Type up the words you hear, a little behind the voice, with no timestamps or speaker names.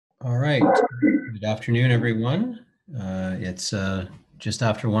All right. Good afternoon, everyone. It's just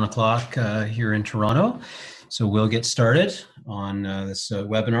after 1 o'clock here in Toronto. So we'll get started on this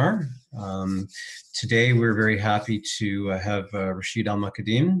webinar. Today, we're very happy to have Rashid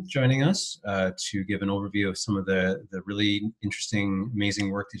Al-Mukaddim joining us to give an overview of some of the really interesting,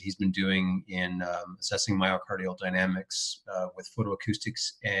 amazing work that he's been doing in assessing myocardial dynamics with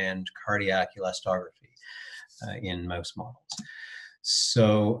photoacoustics and cardiac elastography in mouse models.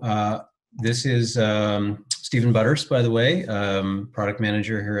 So this is Stephen Butters, by the way, product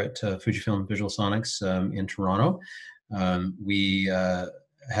manager here at FUJIFILM VisualSonics in Toronto. We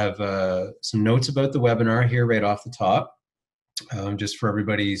have some notes about the webinar here right off the top. Just for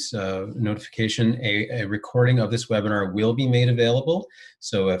everybody's notification, a recording of this webinar will be made available.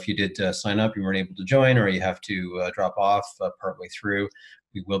 So if you did sign up, you weren't able to join, or you have to drop off partway through,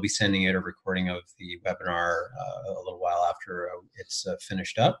 we will be sending out a recording of the webinar a little while after it's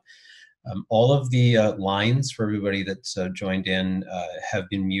finished up. All of the lines for everybody that's joined in have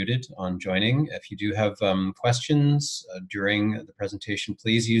been muted on joining. If you do have questions during the presentation,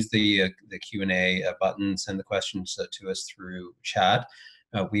 please use the Q&A button, send the questions to us through chat.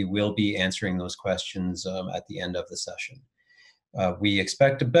 We will be answering those questions at the end of the session. We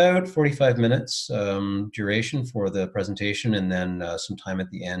expect about 45 minutes duration for the presentation, and then some time at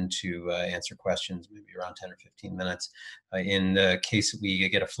the end to answer questions, maybe around 10 or 15 minutes. In the case that we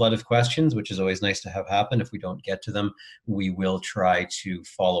get a flood of questions, which is always nice to have happen, if we don't get to them, we will try to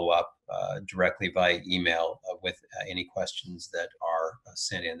follow up directly via email with any questions that are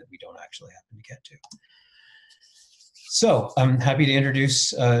sent in that we don't actually happen to get to. So I'm happy to introduce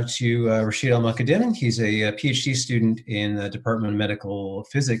to Rashid Al-Mukaddim. He's a PhD student in the Department of Medical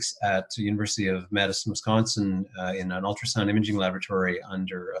Physics at the University of Madison, Wisconsin, in an ultrasound imaging laboratory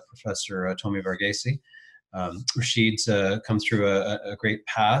under Professor Tommy Varghese. Rashid's come through a great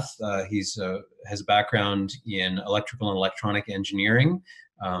path. He's has a background in electrical and electronic engineering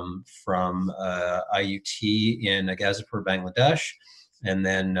from IUT in Gazipur, Bangladesh, and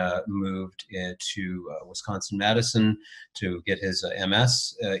then moved to Wisconsin-Madison to get his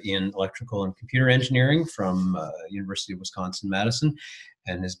MS in electrical and computer engineering from University of Wisconsin-Madison,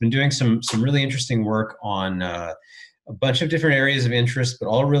 and has been doing some really interesting work on a bunch of different areas of interest, but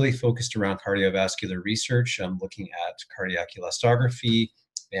all really focused around cardiovascular research. I'm looking at cardiac elastography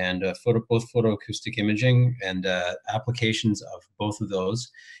and both photoacoustic imaging and applications of both of those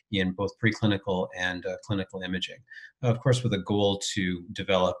in both preclinical and clinical imaging. Of course, with a goal to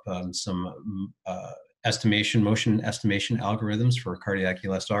develop some motion estimation algorithms for cardiac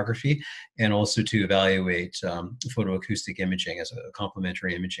elastography, and also to evaluate photoacoustic imaging as a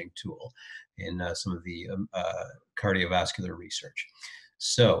complementary imaging tool in some of the cardiovascular research.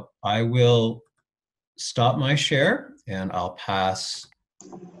 So I will stop my share and I'll pass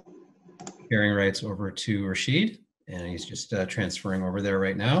sharing rights over to Rashid, and he's just transferring over there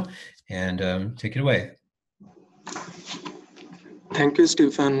right now, and take it away. Thank you,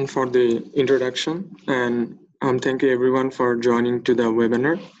 Stephen, for the introduction, and thank you everyone for joining to the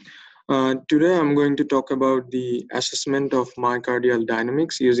webinar. Today I'm going to talk about the assessment of myocardial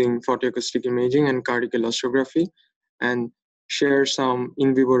dynamics using photoacoustic imaging and cardiac elastography, and share some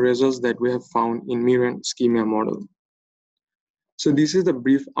in vivo results that we have found in murine ischemia model. So this is the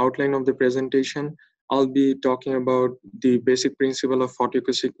brief outline of the presentation. I'll be talking about the basic principle of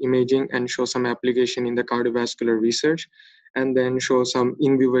photoacoustic imaging and show some application in the cardiovascular research, and then show some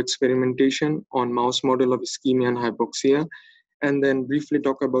in vivo experimentation on mouse model of ischemia and hypoxia, and then briefly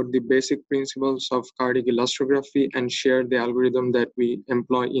talk about the basic principles of cardiac elastography and share the algorithm that we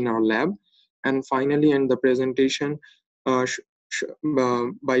employ in our lab. And finally, end the presentation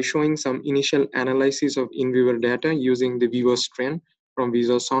by showing some initial analysis of in vivo data using the Vevo strain from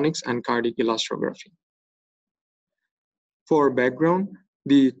VisualSonics and cardiac elastography. For background,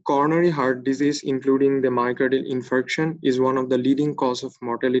 the coronary heart disease, including the myocardial infarction, is one of the leading causes of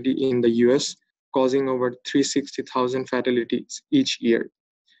mortality in the US, causing over 360,000 fatalities each year.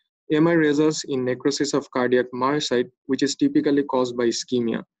 MI results in necrosis of cardiac myocyte, which is typically caused by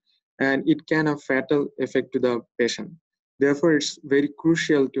ischemia, and it can have fatal effect to the patient. Therefore, it's very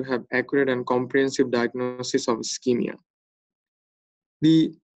crucial to have accurate and comprehensive diagnosis of ischemia.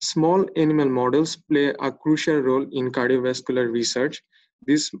 The small animal models play a crucial role in cardiovascular research.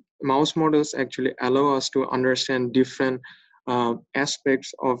 These mouse models actually allow us to understand different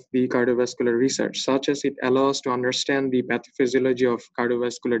aspects of the cardiovascular research, such as it allows us to understand the pathophysiology of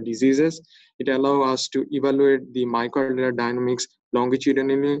cardiovascular diseases. It allows us to evaluate the myocardial dynamics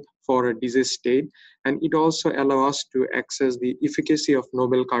longitudinally for a disease state, and it also allows us to access the efficacy of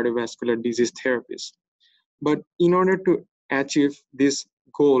novel cardiovascular disease therapies. But in order to achieve this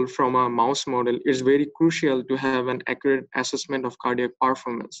goal from a mouse model, it's very crucial to have an accurate assessment of cardiac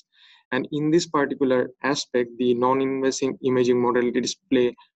performance. And in this particular aspect, the non-invasive imaging modalities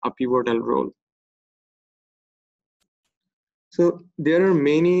play a pivotal role. So there are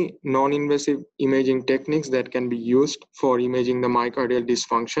many non-invasive imaging techniques that can be used for imaging the myocardial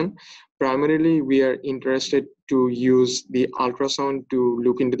dysfunction. Primarily, we are interested to use the ultrasound to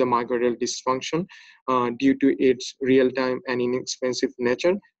look into the myocardial dysfunction due to its real-time and inexpensive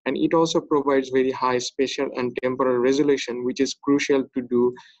nature. And it also provides very high spatial and temporal resolution, which is crucial to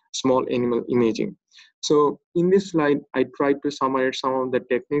do small animal imaging. So in this slide, I tried to summarize some of the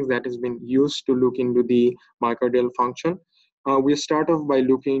techniques that has been used to look into the myocardial function. We start off by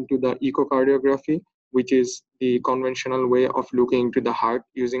looking into the echocardiography, which is the conventional way of looking into the heart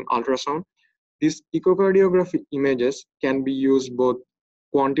using ultrasound. These echocardiography images can be used both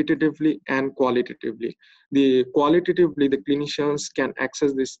quantitatively and qualitatively. Qualitatively, the clinicians can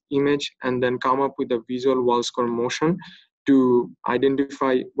access this image and then come up with a visual wall score motion to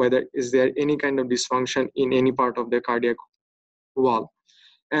identify whether is there any kind of dysfunction in any part of the cardiac wall.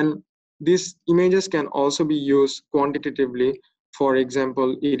 And these images can also be used quantitatively. For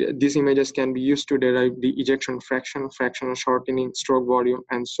example, these images can be used to derive the ejection fraction, fractional shortening, stroke volume,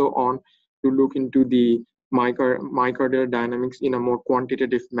 and so on to look into the myocardial dynamics in a more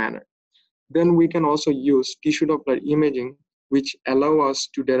quantitative manner. Then we can also use tissue Doppler imaging, which allow us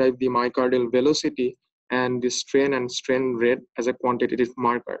to derive the myocardial velocity and the strain and strain rate as a quantitative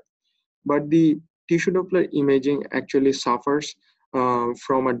marker. But the tissue Doppler imaging actually suffers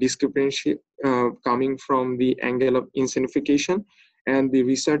from a discrepancy coming from the angle of insignification, and the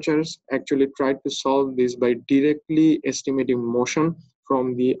researchers actually tried to solve this by directly estimating motion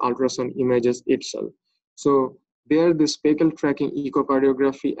from the ultrasound images itself. So there the speckle tracking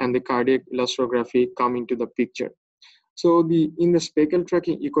echocardiography and the cardiac elastography come into the picture. So in the speckle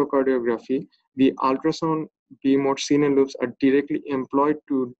tracking echocardiography, the ultrasound beam or cine loops are directly employed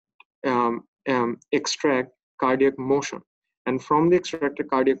to extract cardiac motion. And from the extracted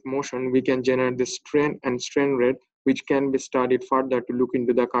cardiac motion, we can generate the strain and strain rate, which can be studied further to look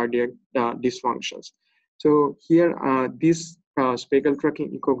into the cardiac dysfunctions. So here, this speckle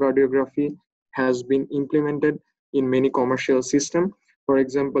tracking echocardiography has been implemented in many commercial systems. For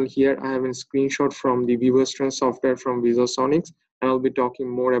example, here I have a screenshot from the Vivo software from VisualSonics, and I'll be talking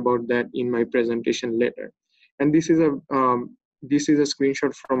more about that in my presentation later. And this is a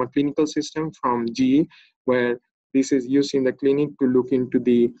screenshot from a clinical system from GE, where this is used in the clinic to look into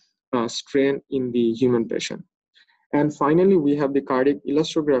the strain in the human patient. And finally, we have the cardiac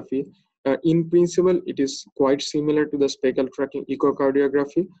elastography. In principle, it is quite similar to the speckle tracking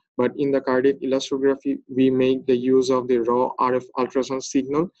echocardiography, but in the cardiac elastography, we make the use of the raw RF ultrasound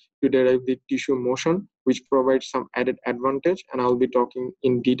signal to derive the tissue motion, which provides some added advantage, and I'll be talking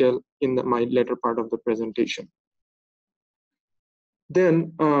in detail in my later part of the presentation.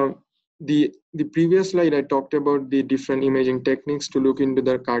 Then the previous slide, I talked about the different imaging techniques to look into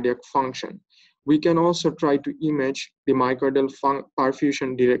the cardiac function. We can also try to image the myocardial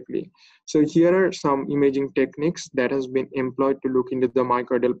perfusion directly. So here are some imaging techniques that has been employed to look into the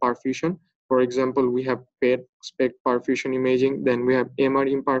myocardial perfusion. For example, we have PET SPECT perfusion imaging, then we have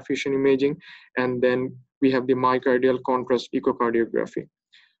MRI perfusion imaging, and then we have the myocardial contrast echocardiography.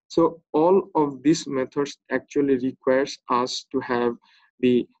 So all of these methods actually requires us to have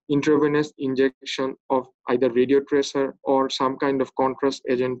the intravenous injection of either radiotracer or some kind of contrast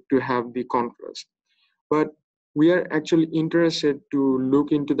agent to have the contrast. But we are actually interested to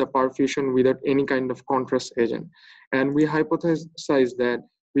look into the perfusion without any kind of contrast agent. And we hypothesize that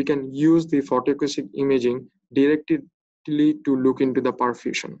we can use the photoacoustic imaging directly to look into the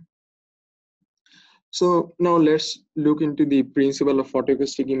perfusion. So now let's look into the principle of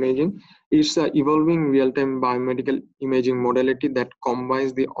photoacoustic imaging. It's an evolving real-time biomedical imaging modality that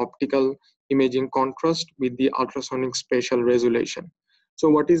combines the optical imaging contrast with the ultrasonic spatial resolution. So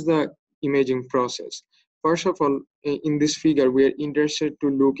what is the imaging process? First of all, in this figure, we are interested to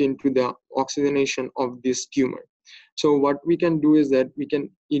look into the oxygenation of this tumor. So what we can do is that we can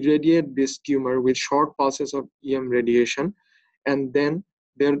irradiate this tumor with short pulses of EM radiation, and then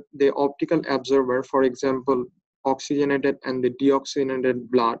the optical absorber, for example, oxygenated and the deoxygenated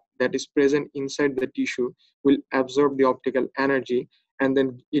blood that is present inside the tissue will absorb the optical energy, and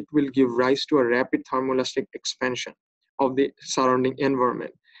then it will give rise to a rapid thermoelastic expansion of the surrounding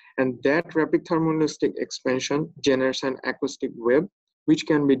environment. And that rapid thermoelastic expansion generates an acoustic wave, which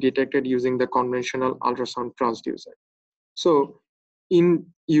can be detected using the conventional ultrasound transducer. So in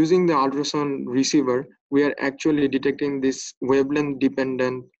using the ultrasound receiver, we are actually detecting this wavelength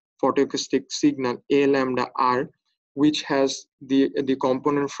dependent photoacoustic signal A lambda R which has the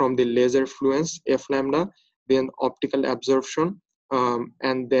component from the laser fluence, F lambda, then optical absorption,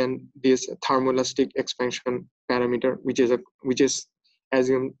 and then this thermoelastic expansion parameter, which is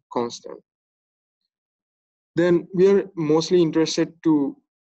assumed constant. Then we are mostly interested to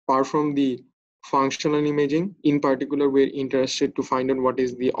perform the functional imaging. In particular, we're interested to find out what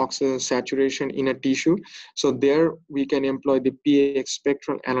is the oxygen saturation in a tissue. So there we can employ the pH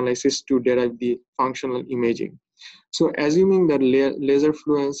spectral analysis to derive the functional imaging. So assuming that laser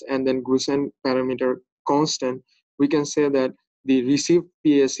fluence and then Gruson parameter constant, we can say that the received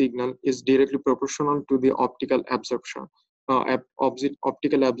PA signal is directly proportional to the optical absorption,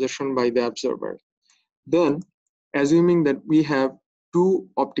 optical absorption by the observer. Then, assuming that we have two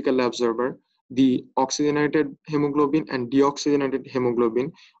optical observer, the oxygenated hemoglobin and deoxygenated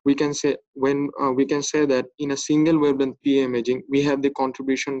hemoglobin, we can say that in a single wavelength PA imaging, we have the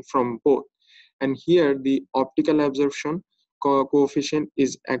contribution from both. And here the optical absorption coefficient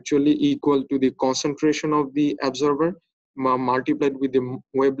is actually equal to the concentration of the observer multiplied with the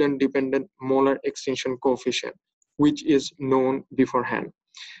wavelength dependent molar extinction coefficient, which is known beforehand.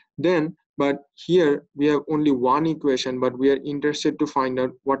 Then, but here we have only one equation, but we are interested to find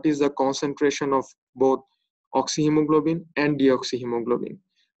out what is the concentration of both oxyhemoglobin and deoxyhemoglobin.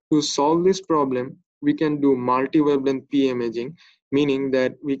 To solve this problem, we can do multi-wavelength PA imaging, meaning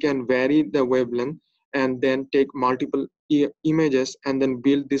that we can vary the wavelength and then take multiple images and then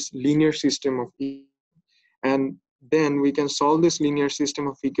build this linear system of and then we can solve this linear system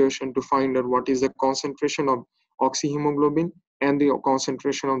of equation to find out what is the concentration of oxyhemoglobin and the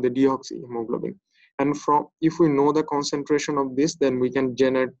concentration of the deoxyhemoglobin. And from if we know the concentration of this, then we can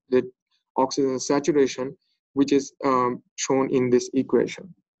generate the oxygen saturation, which is shown in this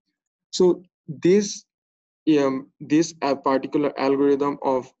equation. So this particular algorithm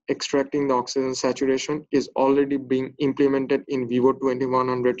of extracting the oxygen saturation is already being implemented in Vevo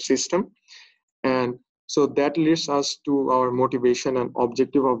 2100 system. And so that leads us to our motivation and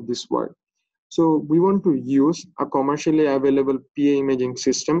objective of this work. So we want to use a commercially available PA imaging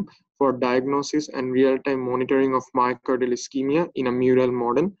system for diagnosis and real-time monitoring of myocardial ischemia in a mural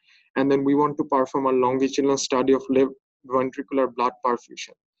model. And then we want to perform a longitudinal study of left ventricular blood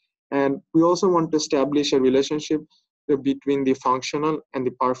perfusion. And we also want to establish a relationship between the functional and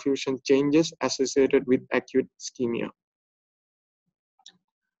the perfusion changes associated with acute ischemia.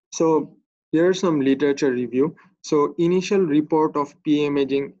 So here's some literature review. So initial report of PA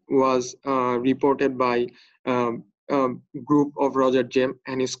imaging was reported by group of Roger Jem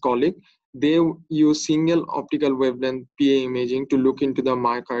and his colleague. They use single optical wavelength PA imaging to look into the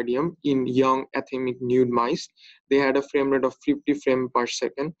myocardium in young anemic nude mice. They had a frame rate of 50 frames per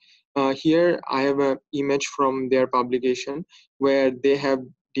second. Here I have an image from their publication where they have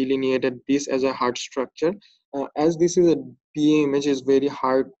delineated this as a heart structure. As this is a PA image, is very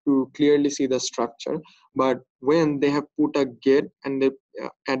hard to clearly see the structure, but when they have put a gate and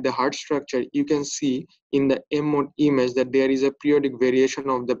at the heart structure, you can see in the M-mode image that there is a periodic variation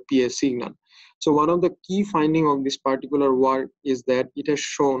of the PA signal. So one of the key findings of this particular work is that it has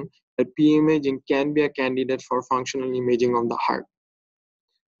shown that PA imaging can be a candidate for functional imaging of the heart.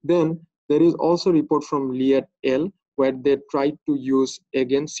 Then there is also a report from Lee et al., where they tried to use,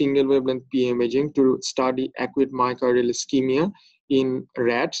 again, single wavelength PA imaging to study acute myocardial ischemia in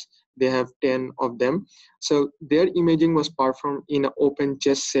rats. They have 10 of them. So their imaging was performed in an open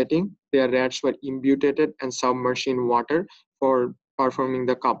chest setting. Their rats were imbued and submerged in water for performing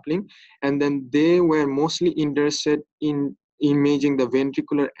the coupling. And then they were mostly interested in imaging the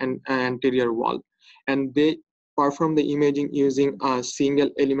ventricular and anterior wall. And they perform the imaging using a single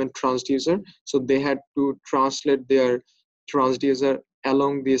element transducer. So they had to translate their transducer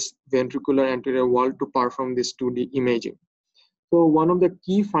along this ventricular anterior wall to perform this 2D imaging. So one of the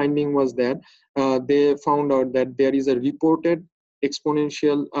key findings was that they found out that there is a reported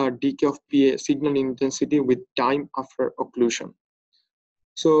exponential decay of PA signal intensity with time after occlusion.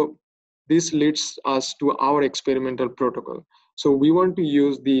 So this leads us to our experimental protocol. So we want to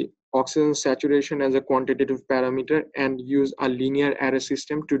use the oxygen saturation as a quantitative parameter and use a linear array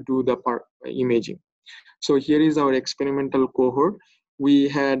system to do the imaging. So here is our experimental cohort. We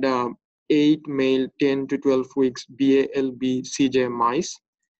had 8 male 10 to 12 weeks BALB CJ mice.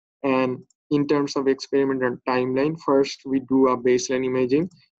 And in terms of experimental timeline, first we do a baseline imaging.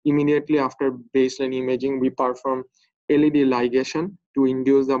 Immediately after baseline imaging, we perform LED ligation to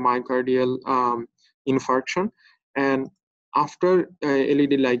induce the myocardial infarction. And after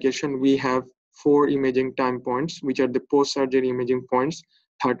LED ligation, we have 4 imaging time points, which are the post-surgery imaging points: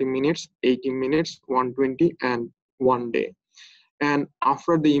 30 minutes, 80 minutes, 120, and 1 day. And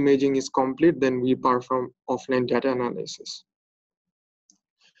after the imaging is complete, then we perform offline data analysis.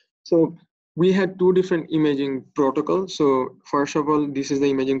 So we had two different imaging protocols. So first of all, this is the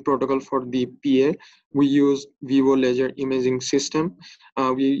imaging protocol for the PA. We use Vivo laser imaging system.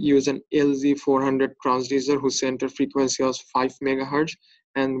 We use an LZ400 transducer whose center frequency was 5 megahertz,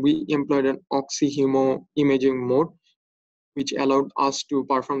 and we employed an oxyhemo imaging mode, which allowed us to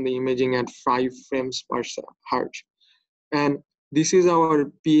perform the imaging at 5 frames per hertz. And this is our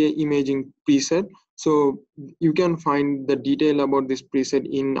PA imaging preset. So you can find the detail about this preset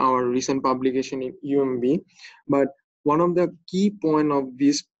in our recent publication in UMB. But one of the key point of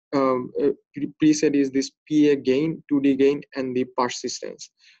this preset is this PA gain, 2D gain, and the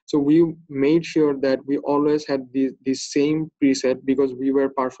persistence. So we made sure that we always had the same preset because we were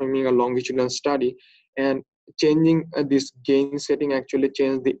performing a longitudinal study, and changing this gain setting actually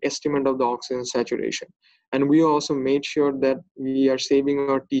changed the estimate of the oxygen saturation. And we also made sure that we are saving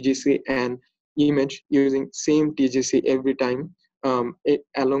our TGC and image using same TGC every time,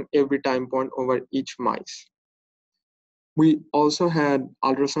 along every time point over each mice. We also had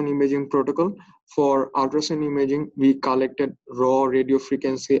ultrasound imaging protocol. For ultrasound imaging, we collected raw radio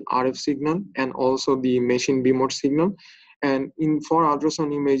frequency RF signal and also the machine beam mode signal. And for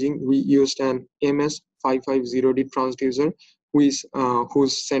ultrasound imaging, we used an MS550D transducer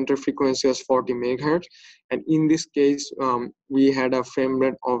whose center frequency was 40 megahertz. And in this case, we had a frame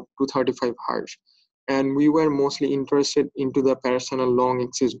rate of 235 hertz. And we were mostly interested into the parasternal long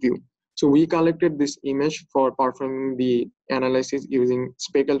axis view. So we collected this image for performing the analysis using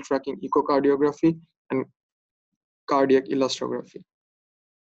speckle tracking echocardiography and cardiac elastography.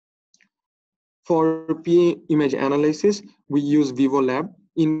 For PA image analysis, we use Vevo Lab.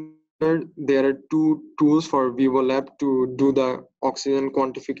 In there are two tools for Vevo Lab to do the oxygen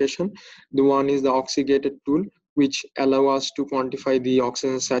quantification. The one is the oxygated tool, which allow us to quantify the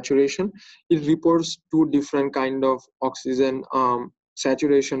oxygen saturation. It reports two different kind of oxygen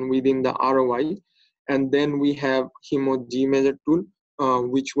saturation within the ROI. And then we have Hemo-G measure tool,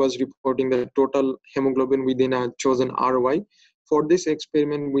 which was reporting the total hemoglobin within a chosen ROI. For this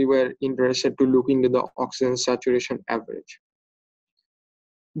experiment, we were interested to look into the oxygen saturation average.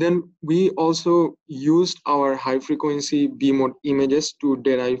 Then we also used our high frequency beam mode images to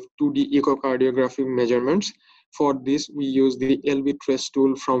derive 2D echocardiographic measurements. For this, we use the LV trace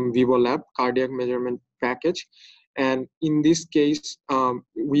tool from Vevo Lab cardiac measurement package. And in this case,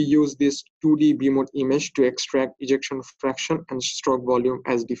 we use this 2D beam mode image to extract ejection fraction and stroke volume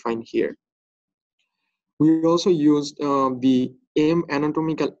as defined here. We also used the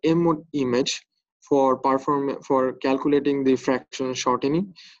anatomical M mode image for calculating the fractional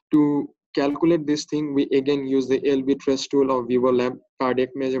shortening. To calculate this thing, we again use the LV trace tool of Vevo Lab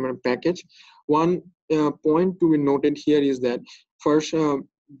cardiac measurement package. One point to be noted here is that first, we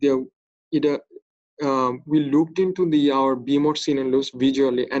looked into our beam mode scenarios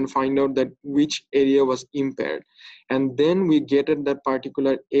visually and find out that which area was impaired, and then we gated that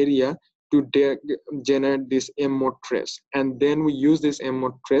particular area to generate this M mode trace, and then we use this M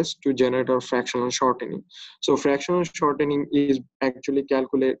mode trace to generate our fractional shortening. So fractional shortening is actually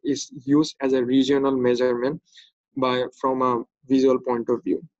used as a regional measurement from a visual point of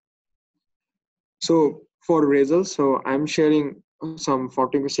view. So for results, so I'm sharing some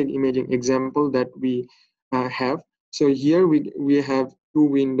photoacoustic imaging example that we have. So here we have two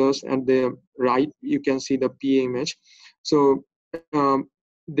windows. At the right, you can see the PA image. So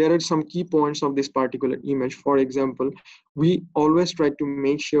there are some key points of this particular image. For example, we always try to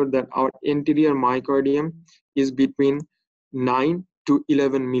make sure that our anterior myocardium is between 9 to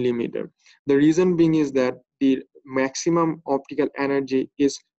 11 millimeter. The reason being is that the maximum optical energy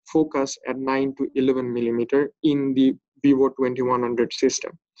is focused at 9 to 11 millimeter in the Vivo 2100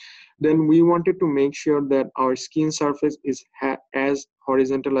 system. Then we wanted to make sure that our skin surface is as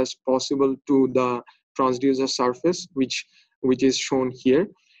horizontal as possible to the transducer surface, which is shown here.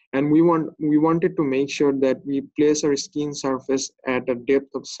 And we wanted to make sure that we place our skin surface at a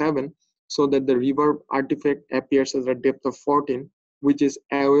depth of 7 so that the reverb artifact appears at a depth of 14, which is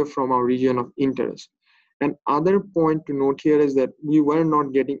away from our region of interest. And other point to note here is that we were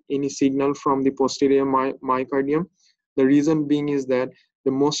not getting any signal from the posterior myocardium. The reason being is that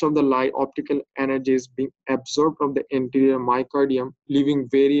the most of the light optical energy is being absorbed from the anterior myocardium, leaving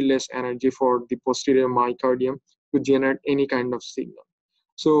very less energy for the posterior myocardium to generate any kind of signal.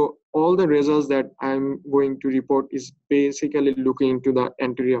 So all the results that I'm going to report is basically looking into the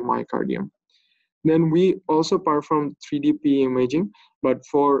anterior myocardium. Then we also perform 3D PA imaging, but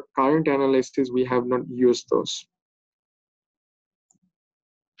for current analysis, we have not used those.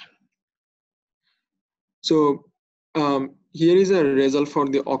 So here is a result for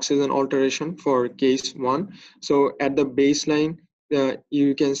the oxygen alteration for case 1. So at the baseline,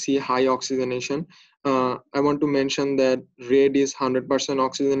 you can see high oxygenation. I want to mention that red is 100%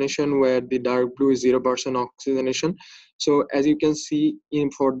 oxygenation, where the dark blue is 0% oxygenation. So as you can see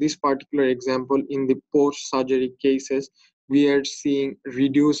for this particular example, in the post-surgery cases, we are seeing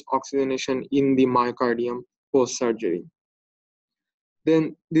reduced oxygenation in the myocardium post-surgery.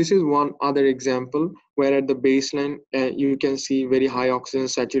 Then this is one other example where at the baseline you can see very high oxygen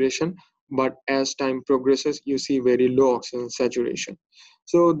saturation, but as time progresses you see very low oxygen saturation.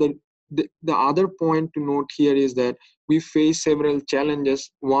 So the other point to note here is that we face several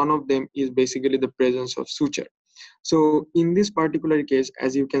challenges. One of them is basically the presence of suture. So in this particular case,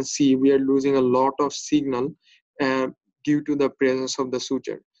 as you can see, we are losing a lot of signal uh, due to the presence of the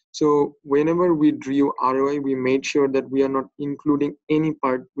suture. So whenever we drew ROI, we made sure that we are not including any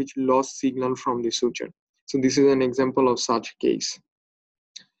part which lost signal from the suture. So this is an example of such case.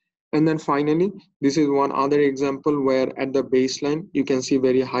 And then finally, this is one other example where at the baseline, you can see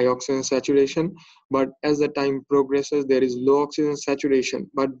very high oxygen saturation, but as the time progresses, there is low oxygen saturation.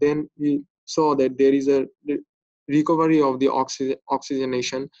 But then we saw that there is a recovery of the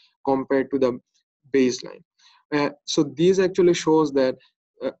oxygenation compared to the baseline. So this actually shows that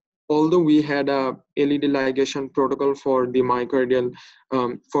uh, although we had a LED ligation protocol for the myocardial,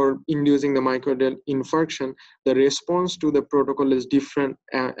 for inducing the myocardial infarction, the response to the protocol is different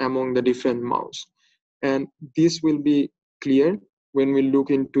among the different mouse. And this will be clear when we look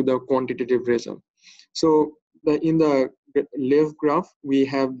into the quantitative result. So in the left graph, we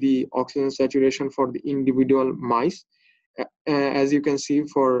have the oxygen saturation for the individual mice. As you can see,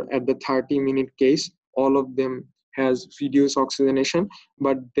 for at the 30-minute case, all of them has reduced oxygenation,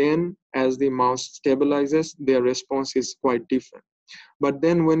 but then as the mouse stabilizes, their response is quite different. But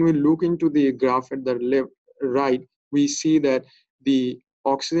then when we look into the graph at the left, right, we see that the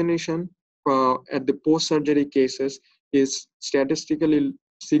oxygenation at the post-surgery cases is statistically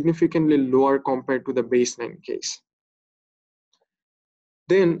significantly lower compared to the baseline case.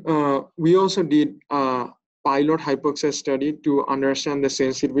 Then we also did a pilot hypoxia study to understand the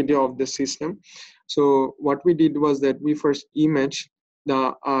sensitivity of the system. So what we did was that we first imaged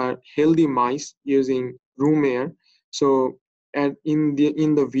the healthy mice using room air. So in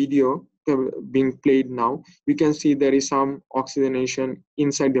the video being played now, we can see there is some oxygenation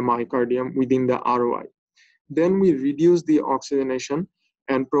inside the myocardium within the ROI. Then we reduced the oxygenation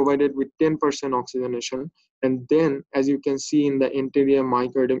and provided with 10% oxygenation. And then, as you can see in the anterior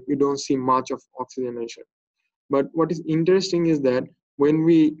myocardium, you don't see much of oxygenation. But what is interesting is that when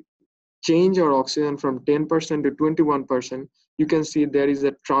we change our oxygen from 10% to 21%, you can see there is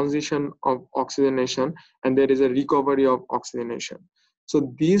a transition of oxygenation and there is a recovery of oxygenation.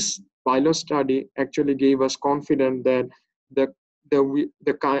 So this pilot study actually gave us confidence that the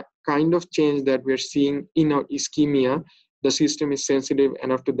kind of change that we're seeing in our ischemia, the system is sensitive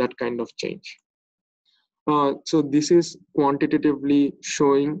enough to that kind of change. So this is quantitatively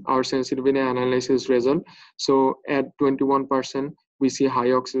showing our sensitivity analysis result. So at 21%, we see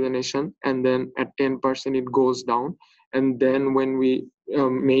high oxygenation, and then at 10%, it goes down. And then when we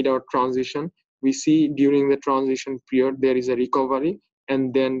made our transition, we see during the transition period, there is a recovery,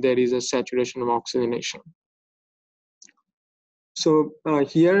 and then there is a saturation of oxygenation. So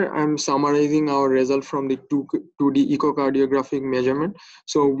here I'm summarizing our result from the 2D echocardiographic measurement.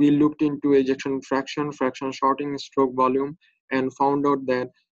 So we looked into ejection fraction, fraction shortening, stroke volume, and found out that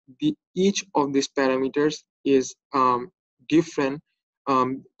each of these parameters is different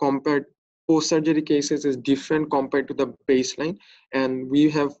compared. Post-surgery cases is different compared to the baseline. And we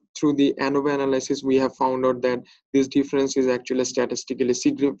have, through the ANOVA analysis, we have found out that this difference is actually statistically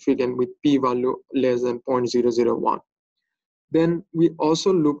significant with p-value less than 0.001. Then we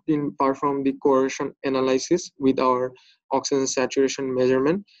also performed the correlation analysis with our oxygen saturation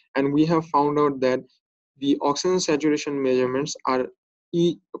measurement, and we have found out that the oxygen saturation measurements are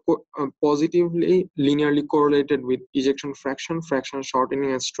positively linearly correlated with ejection fraction, fraction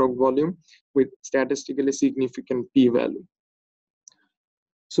shortening, and stroke volume with statistically significant p-value.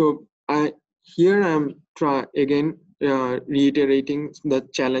 So here I'm again reiterating the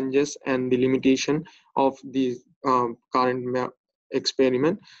challenges and the limitation of the current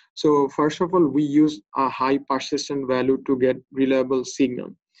experiment. So first of all, we use a high persistent value to get reliable signal.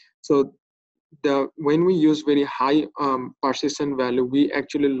 So when we use very high persistent value, we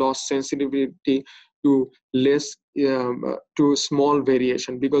actually lost sensitivity to to small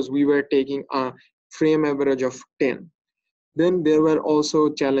variation, because we were taking a frame average of 10. Then there were also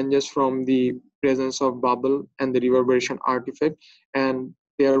challenges from the presence of bubble and the reverberation artifact, and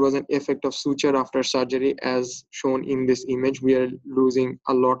there was an effect of suture after surgery, as shown in this image. We are losing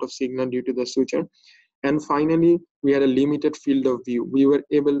a lot of signal due to the suture. And finally, we had a limited field of view. We were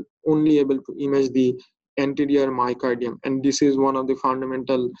only able to image the anterior myocardium, and this is one of the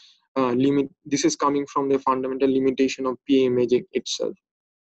fundamental this is coming from the fundamental limitation of PA imaging itself.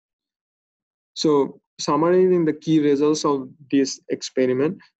 So summarizing the key results of this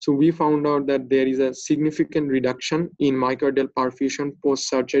experiment, so we found out that there is a significant reduction in myocardial perfusion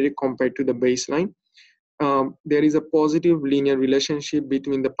post-surgery compared to the baseline. There is a positive linear relationship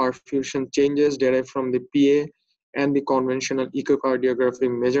between the perfusion changes derived from the PA and the conventional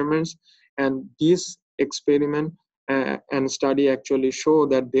echocardiographic measurements. And this experiment and study actually show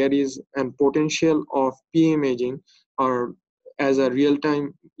that there is a potential of PA imaging or as a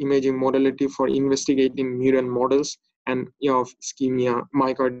real-time imaging modality for investigating murine models and of ischemia,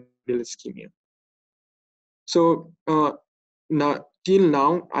 myocardial ischemia. So till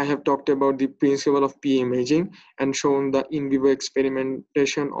now, I have talked about the principle of PA imaging and shown the in vivo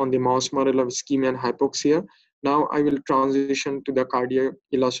experimentation on the mouse model of ischemia and hypoxia. Now I will transition to the cardiac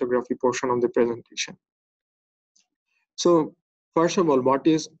elastography portion of the presentation. So first of all, what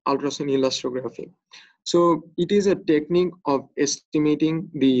is ultrasound elastography? So it is a technique of estimating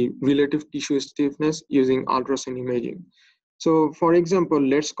the relative tissue stiffness using ultrasound imaging. So for example,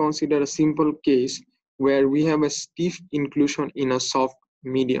 let's consider a simple case where we have a stiff inclusion in a soft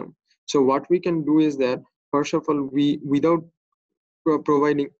medium. So what we can do is that, first of all, without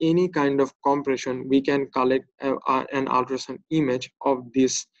providing any kind of compression, we can collect an ultrasound image of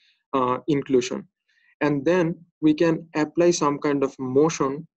this inclusion. And then we can apply some kind of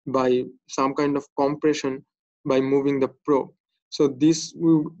motion by some kind of compression by moving the probe. So this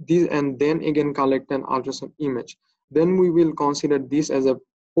and then again collect an ultrasound image. Then we will consider this as a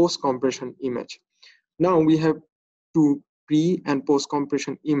post-compression image. Now we have two pre and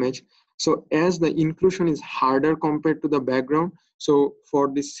post-compression image. So as the inclusion is harder compared to the background, so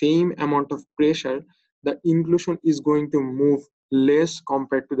for the same amount of pressure, the inclusion is going to move less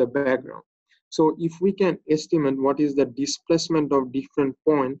compared to the background. So if we can estimate what is the displacement of different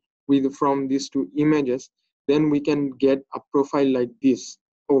point from these two images, then we can get a profile like this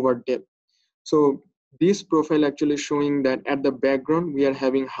over depth. So this profile actually showing that at the background we are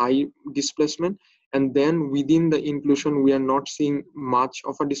having high displacement, and then within the inclusion we are not seeing much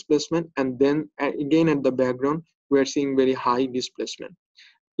of a displacement, and then again at the background we are seeing very high displacement.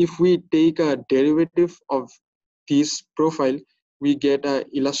 If we take a derivative of this profile, we get an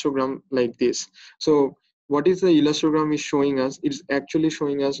elastogram like this. So what is the elastogram is showing us? It's actually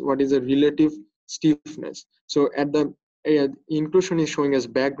showing us what is the relative stiffness. So at the inclusion is showing us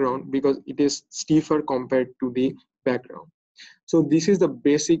background because it is stiffer compared to the background. So this is the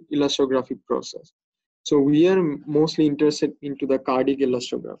basic elastography process. So we are mostly interested into the cardiac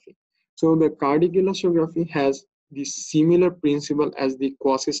elastography. So the cardiac elastography has the similar principle as the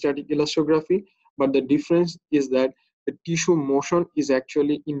quasi-static elastography, but the difference is that the tissue motion is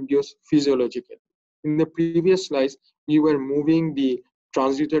actually induced physiologically. In the previous slides, we were moving the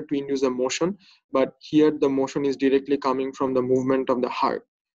transducer to induce the motion, but here the motion is directly coming from the movement of the heart.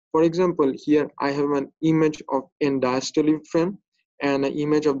 For example, here I have an image of end diastole frame and an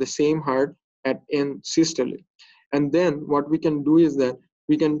image of the same heart at end systole. And then what we can do is that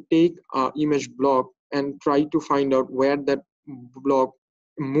we can take our image block and try to find out where that block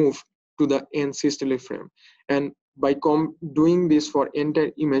move to the end systole frame. And by doing this for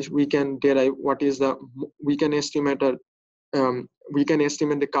entire image, we can derive what is the, we can estimate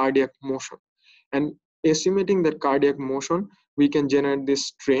the cardiac motion. And estimating that cardiac motion, we can generate this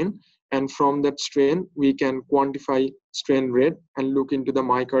strain, and from that strain, we can quantify strain rate and look into the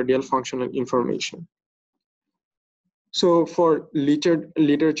myocardial functional information. So for literature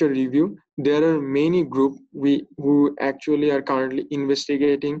review, there are many groups who actually are currently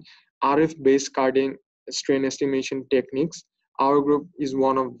investigating RF-based cardiac strain estimation techniques. Our group is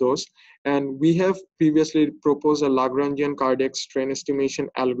one of those. And we have previously proposed a Lagrangian cardiac strain estimation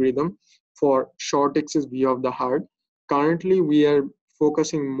algorithm for short axis view of the heart. Currently, we are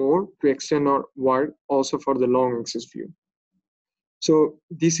focusing more to extend our work also for the long axis view. So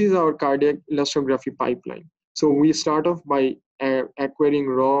this is our cardiac elastography pipeline. So we start off by acquiring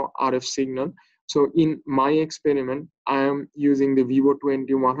raw RF signal. So in my experiment, I am using the Vevo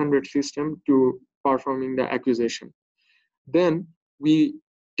 2100 system to performing the acquisition. Then we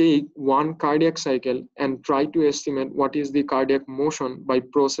take one cardiac cycle and try to estimate what is the cardiac motion by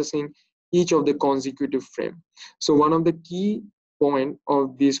processing each of the consecutive frame. So one of the key point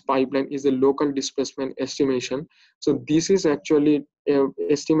of this pipeline is the local displacement estimation. So this is actually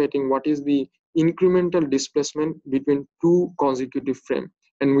estimating what is the incremental displacement between two consecutive frames.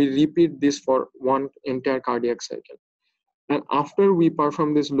 and we repeat this for one entire cardiac cycle. And after we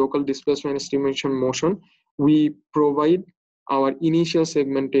perform this local displacement estimation motion, we provide our initial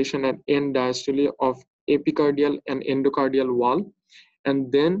segmentation at end diastole of epicardial and endocardial wall,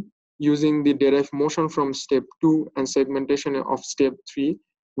 and then using the derived motion from step 2 and segmentation of step 3,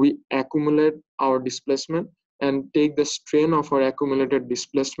 we accumulate our displacement and take the strain of our accumulated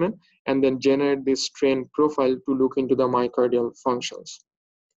displacement and then generate this strain profile to look into the myocardial functions.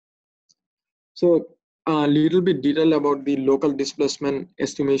 So a little bit detail about the local displacement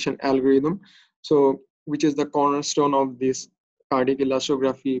estimation algorithm, so which is the cornerstone of this cardiac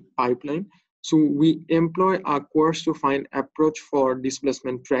elastography pipeline. So we employ a coarse to fine approach for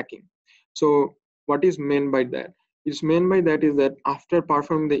displacement tracking. So what is meant by that? It's meant by that is that after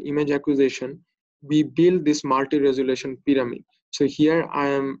performing the image acquisition, we build this multi-resolution pyramid. So here I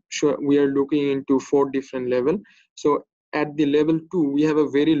am sure we are looking into 4 different levels. So at the level 2, we have a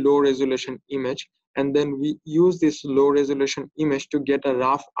very low resolution image, and then we use this low resolution image to get a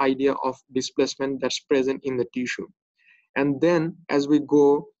rough idea of displacement that's present in the tissue. And then as we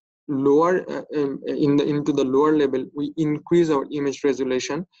go lower into the lower level, we increase our image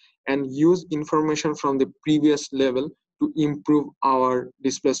resolution and use information from the previous level to improve our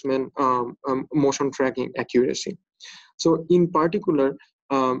displacement motion tracking accuracy. So in particular,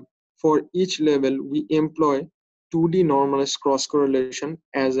 for each level, we employ 2D normalized cross correlation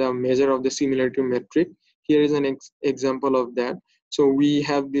as a measure of the similarity metric. Here is an example of that. So we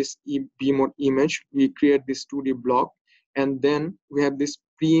have this B-mode image, we create this 2D block, and then we have this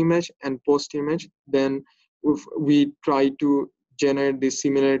pre-image and post-image. Then we try to generate this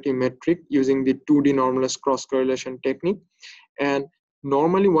similarity metric using the 2D normalized cross correlation technique. And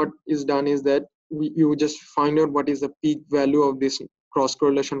normally what is done is that you just find out what is the peak value of this cross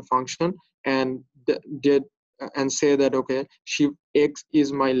correlation function and say that, okay, shift X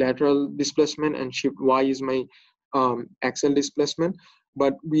is my lateral displacement and shift Y is my axial displacement.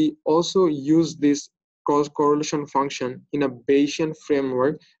 But we also use this cross correlation function in a Bayesian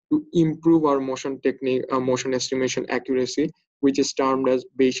framework to improve our motion technique, motion estimation accuracy, which is termed as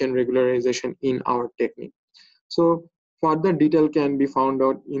Bayesian regularization in our technique. So further detail can be found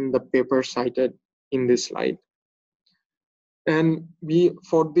out in the paper cited in this slide. And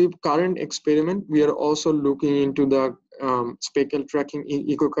for the current experiment, we are also looking into the speckle tracking in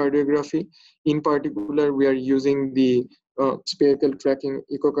echocardiography. In particular, we are using the speckle tracking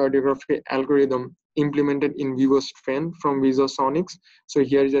echocardiography algorithm implemented in Vevo strain from VisualSonics. So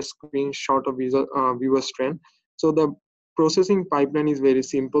here is a screenshot of Vevo strain. So the processing pipeline is very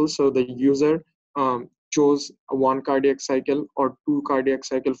simple. So the user chose 1 cardiac cycle or 2 cardiac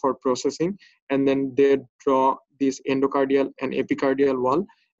cycle for processing, and then they draw this endocardial and epicardial wall,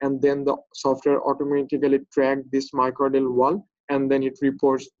 and then the software automatically track this myocardial wall, and then it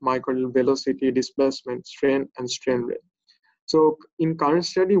reports myocardial velocity, displacement, strain, and strain rate. So in current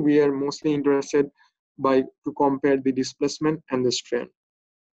study, we are mostly interested to compare the displacement and the strain.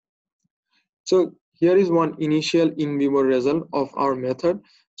 So here is one initial in vivo result of our method.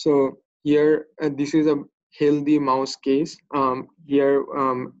 So here, this is a healthy mouse case. Here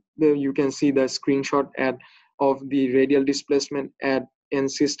you can see the screenshot of the radial displacement at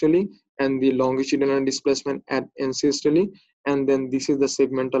end systole and the longitudinal displacement at end systole, and then this is the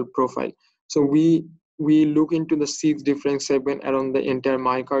segmental profile. So we look into the 6 different segments around the entire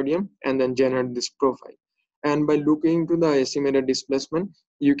myocardium and then generate this profile. And by looking into the estimated displacement,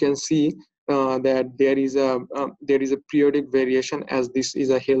 you can see that there is a periodic variation, as this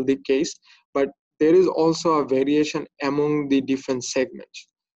is a healthy case, but there is also a variation among the different segments.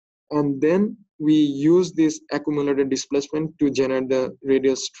 And then we use this accumulated displacement to generate the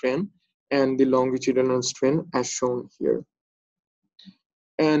radial strain and the longitudinal strain as shown here.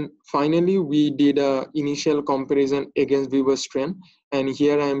 And finally, we did an initial comparison against Vevo strain, and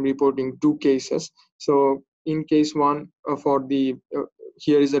here I am reporting 2 cases. So in case 1,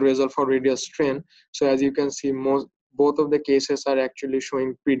 here is the result for radial strain. So as you can see, both of the cases are actually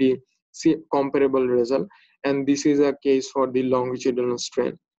showing pretty comparable result, and this is a case for the longitudinal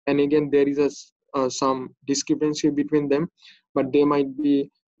strain. And again, there is some discrepancy between them, but they might be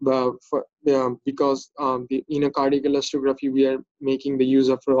because in a cardiac elastography we are making the use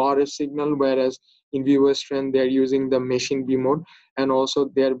of raw RF signal, whereas in Vevo strain they are using the machine B mode, and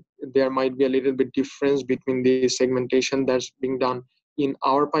also there might be a little bit difference between the segmentation that's being done in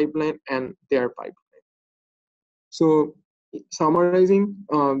our pipeline and their pipeline. So summarizing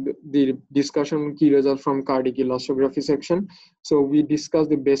the discussion key results from cardiac elastography section. So we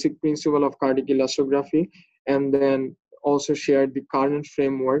discussed the basic principle of cardiac elastography, and then also shared the current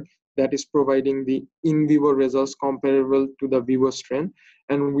framework that is providing the in vivo results comparable to the Vevo strain.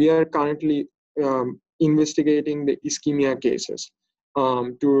 And we are currently investigating the ischemia cases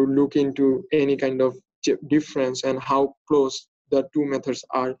to look into any kind of difference and how close the two methods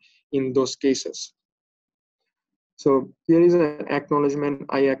are in those cases. So here is an acknowledgement.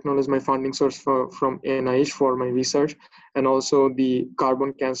 I acknowledge my funding source from NIH for my research, and also the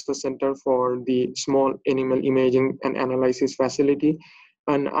Carbon Cancer Center for the small animal imaging and analysis facility.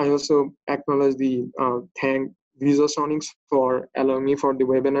 And I also acknowledge the thank VisualSonics for allowing me for the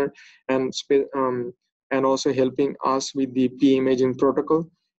webinar and also helping us with the P imaging protocol,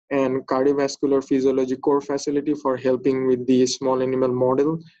 and cardiovascular physiology core facility for helping with the small animal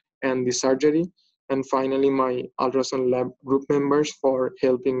model and the surgery. And finally, my ultrasound lab group members for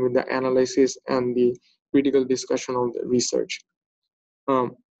helping with the analysis and the critical discussion of the research.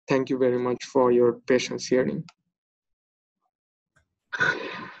 Thank you very much for your patience hearing.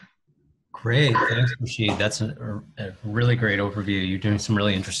 Great, thanks, Rashid. That's a really great overview. You're doing some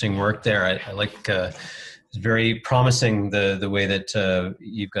really interesting work there. I like, it's very promising the way that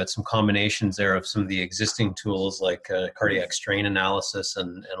you've got some combinations there of some of the existing tools like cardiac strain analysis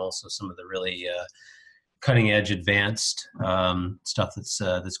and also some of the really cutting edge advanced stuff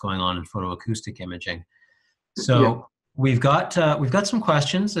that's going on in photoacoustic imaging. So yeah. We've got some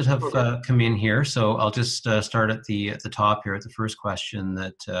questions that have come in here. So I'll just start at the top here at the first question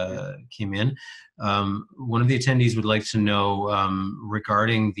that came in. One of the attendees would like to know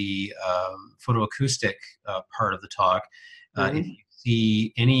regarding the photoacoustic part of the talk, if you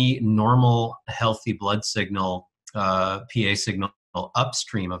see any normal healthy blood signal, PA signal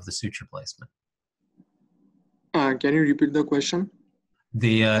upstream of the suture placement. Can you repeat the question?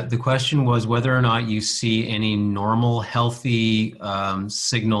 The question was whether or not you see any normal, healthy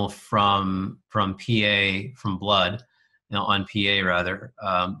signal from PA, from blood, on PA rather,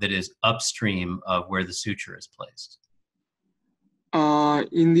 that is upstream of where the suture is placed.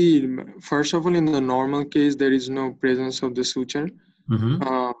 First of all, in the normal case, there is no presence of the suture.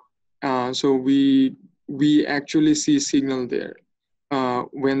 Mm-hmm. So we actually see signal there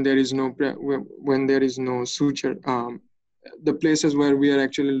when there is no suture. The places where we are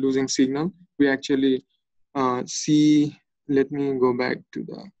actually losing signal, we actually see, let me go back to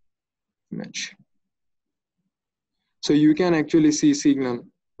the image. So you can actually see signal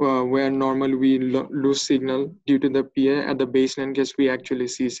where normally we lose signal due to the PA. At the baseline case, we actually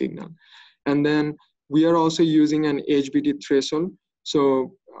see signal. And then we are also using an HBT threshold.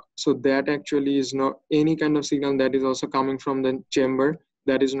 So that actually is not any kind of signal that is also coming from the chamber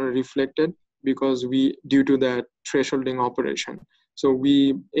that is not reflected, because due to that thresholding operation. So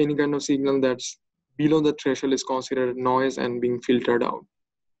any kind of signal that's below the threshold is considered noise and being filtered out.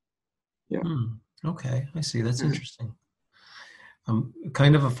 Yeah. Okay, I see. That's interesting.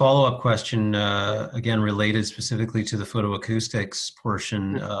 Kind of a follow-up question, again, related specifically to the photoacoustics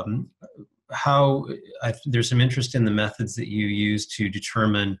portion. There's some interest in the methods that you use to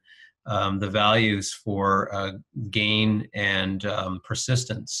determine the values for gain and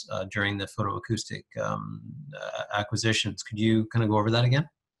persistence during the photoacoustic acquisitions. Could you kind of go over that again?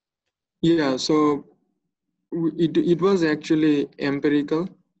 Yeah, so it was actually empirical.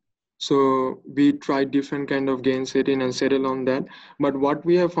 So we tried different kind of gain setting and settle on that. But what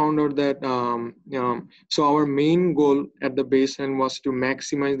we have found out that, so our main goal at the baseline was to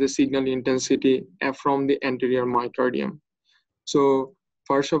maximize the signal intensity from the anterior myocardium. So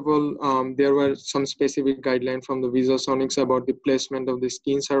first of all, there were some specific guidelines from the VisualSonics about the placement of the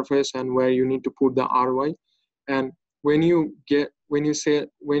skin surface and where you need to put the RY. And when you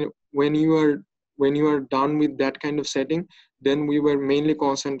are done with that kind of setting, then we were mainly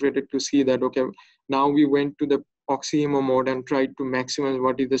concentrated to see that, okay, now we went to the oxyhemo mode and tried to maximize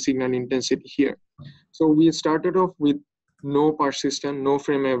what is the signal intensity here. So we started off with no persistence, no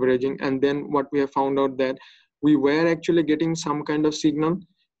frame averaging, and then what we have found out that we were actually getting some kind of signal,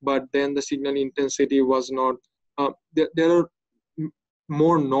 but then the signal intensity was not, there are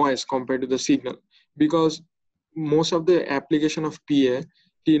more noise compared to the signal, because most of the application of PA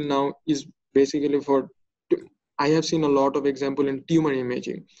till now is basically I have seen a lot of example in tumor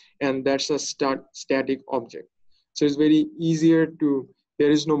imaging, and that's a static object. So it's very easier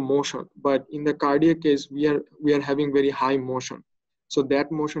there is no motion, but in the cardiac case, we are having very high motion. So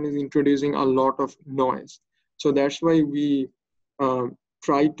that motion is introducing a lot of noise. So that's why we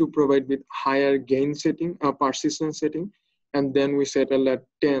try to provide with higher gain setting, persistence setting, and then we settle at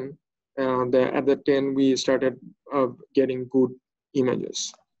 10. At the 10, we started getting good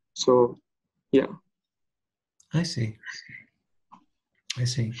images. So, yeah. I see.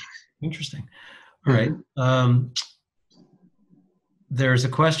 Interesting. All right. There's a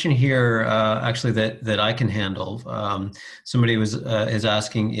question here, actually, that I can handle. Somebody is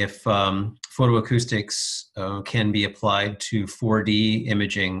asking if photoacoustics can be applied to 4D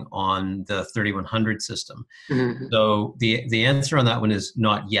imaging on the 3100 system. Mm-hmm. So the answer on that one is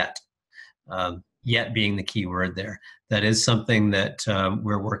not yet. Yet being the key word there. That is something that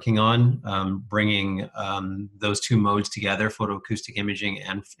we're working on, bringing those two modes together, photoacoustic imaging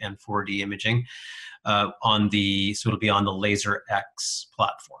and 4D imaging. So it'll be on the Laser X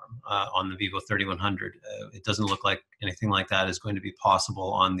platform on the Vivo 3100. It doesn't look like anything like that is going to be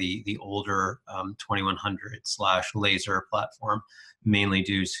possible on the older 2100/laser platform, mainly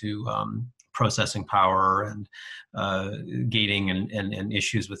due to processing power and gating and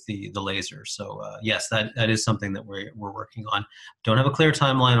issues with the laser. So yes, that is something that we're working on. Don't have a clear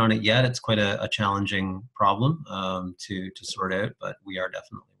timeline on it yet. It's quite a challenging problem to sort out, but we are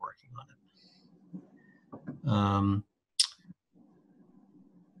definitely working on it.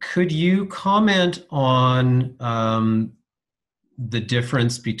 Could you comment on the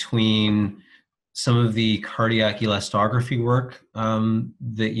difference between some of the cardiac elastography work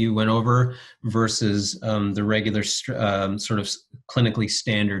that you went over versus the regular sort of clinically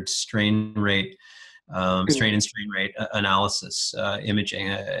standard strain and strain rate analysis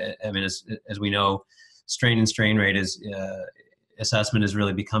imaging? I mean, as we know, strain and strain rate assessment is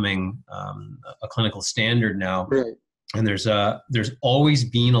really becoming a clinical standard now. Right. And there's always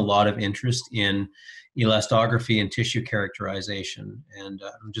been a lot of interest in elastography and tissue characterization. And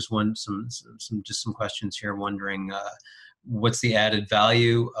just some questions here, wondering what's the added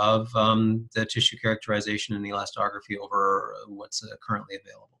value of the tissue characterization and elastography over what's currently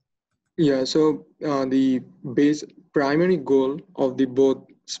available? Yeah, so the primary goal of the both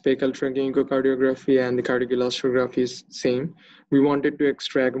speckle trunking echocardiography and the cardiac elastography is same. We wanted to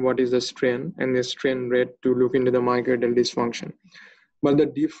extract what is the strain and the strain rate to look into the myocardial dysfunction. But the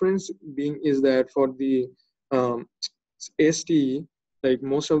difference being is that for the STE, like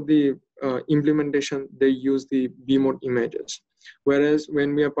most of the implementation, they use the B-mode images. Whereas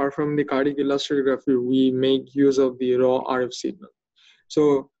when we are performing the cardiac elastography, we make use of the raw RF signal.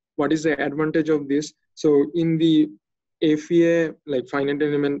 So what is the advantage of this? So in the FEA, like finite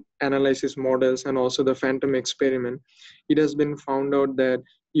element analysis models and also the phantom experiment, it has been found out that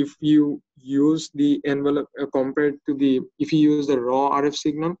if you use the envelope if you use the raw RF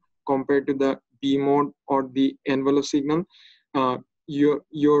signal compared to the B mode or the envelope signal,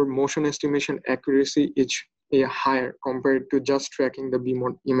 your motion estimation accuracy is higher compared to just tracking the B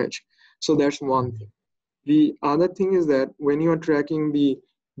mode image. So that's one thing. The other thing is that when you are tracking the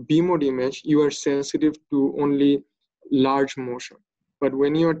B mode image, you are sensitive to only large motion. But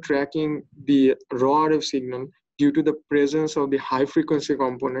when you are tracking the raw RF signal, due to the presence of the high frequency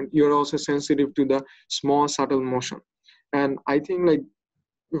component, you're also sensitive to the small subtle motion. And I think like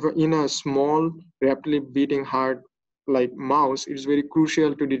in a small rapidly beating heart like mouse, it's very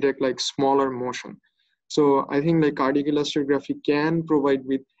crucial to detect like smaller motion. So I think like cardiac elastography can provide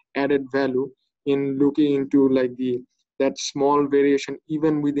with added value in looking into like that small variation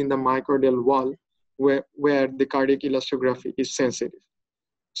even within the myocardial wall where the cardiac elastography is sensitive.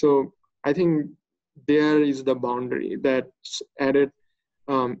 So I think there is the boundary, that's added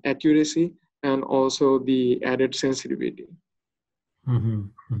accuracy and also the added sensitivity. Mm-hmm,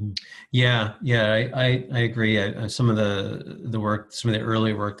 mm-hmm. Yeah, I agree. Some of the work, some of the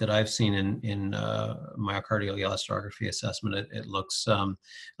early work that I've seen in myocardial elastography assessment, it looks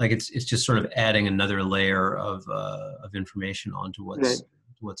like it's just sort of adding another layer of information onto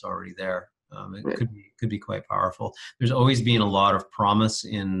what's already there. It could be quite powerful. There's always been a lot of promise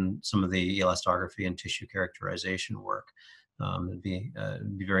in some of the elastography and tissue characterization work. It'd be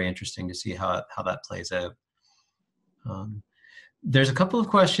very interesting to see how that plays out. There's a couple of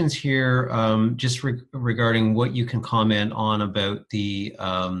questions here just regarding what you can comment on about the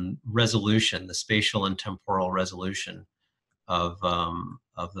resolution, the spatial and temporal resolution of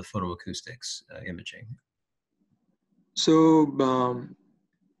the photoacoustics imaging. So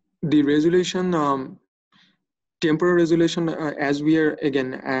the resolution, temporal resolution, as we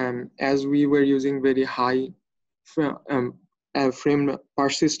were using very high frame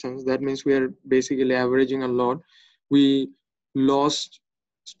persistence, that means we are basically averaging a lot. We lost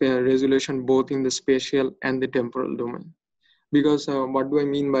resolution both in the spatial and the temporal domain. Because what do I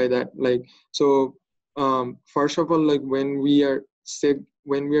mean by that? Like, so first of all, like when we are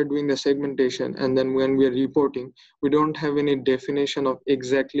doing the segmentation and then when we are reporting, we don't have any definition of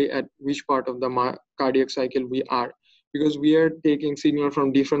exactly at which part of the cardiac cycle we are, because we are taking signal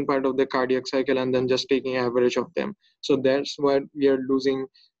from different part of the cardiac cycle and then just taking average of them. So that's why we are losing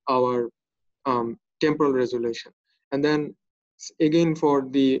our temporal resolution. And then again for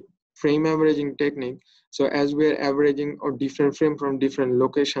the frame averaging technique. So as we're averaging or different frame from different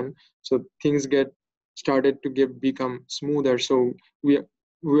location, so things get started to become smoother. So we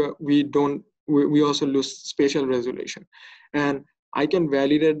also lose spatial resolution, and I can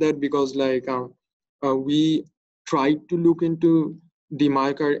validate that because like we tried to look into the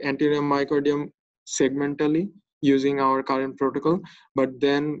anterior myocardium segmentally using our current protocol, but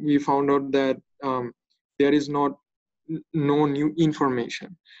then we found out that there is no new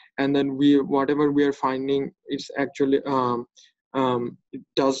information, and then whatever we are finding, it's actually it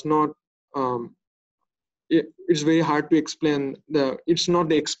does not it's very hard to explain. It's not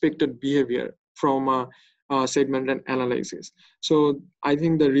the expected behavior from a segment and analysis. So I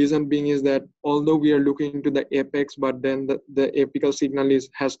think the reason being is that although we are looking into the apex, but then the apical signal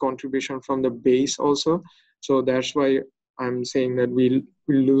has contribution from the base also. So that's why I'm saying that we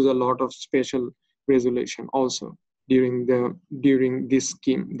lose a lot of spatial resolution also during this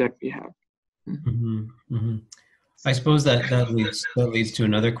scheme that we have. Mm-hmm. Mm-hmm. I suppose that leads to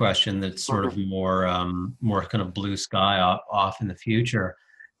another question that's sort of more kind of blue sky off in the future,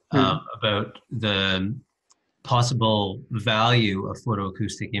 about the possible value of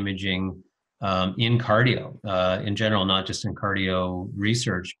photoacoustic imaging in cardio in general, not just in cardio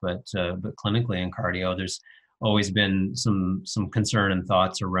research, but clinically in cardio. There's always been some concern and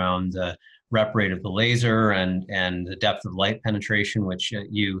thoughts around the rep rate of the laser and the depth of light penetration, which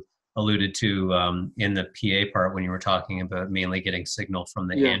you alluded to in the PA part when you were talking about mainly getting signal from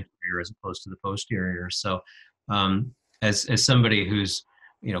the anterior as opposed to the posterior. So as somebody who's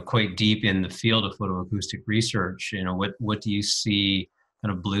quite deep in the field of photoacoustic research, what do you see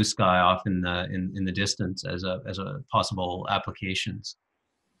kind of blue sky off in the distance as a possible applications?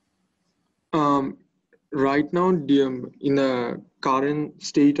 Right now, in the current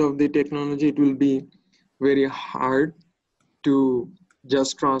state of the technology, it will be very hard to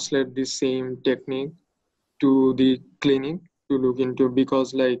just translate the same technique to the clinic to look into,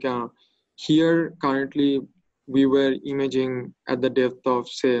 because like here currently we were imaging at the depth of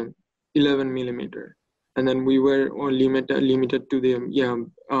say 11 millimeter, and then we were limited to the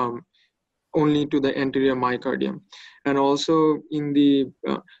only to the anterior myocardium, and also in the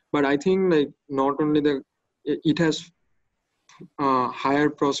but I think like not only it has higher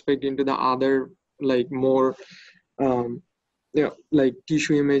prospect into the other like more like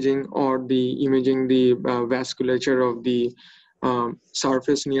tissue imaging or the imaging the vasculature of the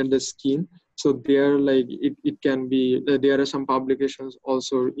surface near the skin. So there like it can be there are some publications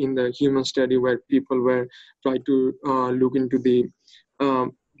also in the human study where people were trying to look into the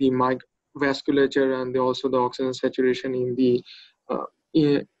vasculature and also the oxygen saturation in the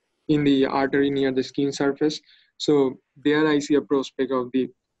in the artery near the skin surface. So there I see a prospect of the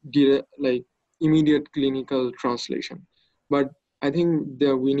like immediate clinical translation. But I think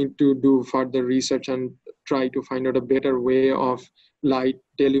that we need to do further research and try to find out a better way of light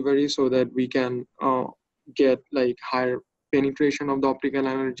delivery so that we can get like higher penetration of the optical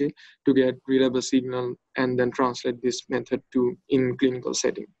energy to get reliable signal and then translate this method to in clinical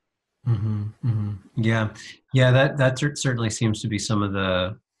setting. Mm-hmm, mm-hmm. Yeah, that certainly seems to be some of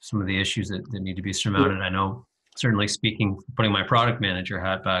the issues that need to be surmounted. I know, certainly speaking, putting my product manager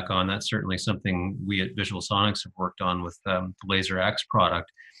hat back on, that's certainly something we at VisualSonics have worked on with the Laser X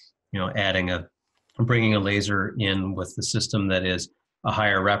product. Bringing a laser in with the system that is a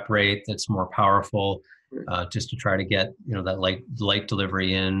higher rep rate, that's more powerful, just to try to get that light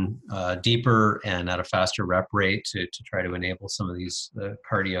delivery in deeper and at a faster rep rate to try to enable some of these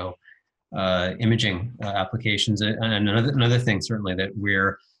cardio imaging applications. And another thing certainly that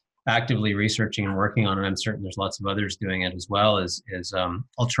we're actively researching and working on, and I'm certain there's lots of others doing it as well, is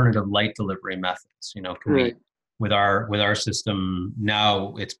alternative light delivery methods. Can we, with our system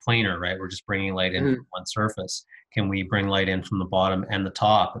now, it's planar, right? We're just bringing light in from one surface. Can we bring light in from the bottom and the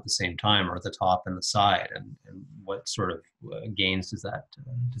top at the same time, or the top and the side? And what sort of gains does that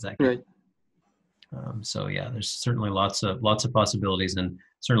get? So yeah, there's certainly lots of possibilities, and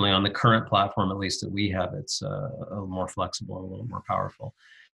certainly on the current platform, at least that we have, it's a little more flexible and a little more powerful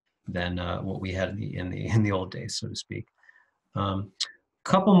than what we had in the old days, so to speak.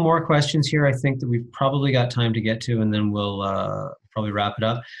 Couple more questions here, I think, that we've probably got time to get to, and then we'll probably wrap it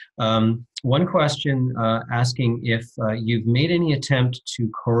up. One question asking if you've made any attempt to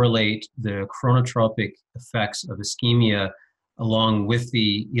correlate the chronotropic effects of ischemia along with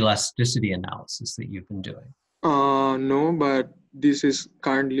the elasticity analysis that you've been doing. No, but this is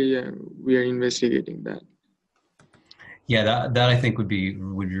currently we are investigating that. Yeah, that I think would be Yeah,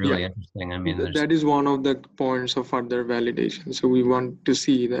 really interesting. I mean, there's. that is one of the points of further validation. So we want to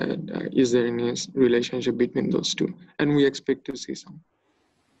see that is there any relationship between those two, and we expect to see some.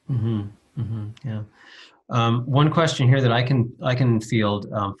 Yeah. One question here that I can field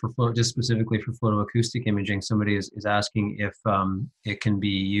just specifically for photoacoustic imaging. Somebody is asking if it can be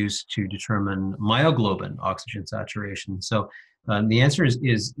used to determine myoglobin oxygen saturation. So the answer is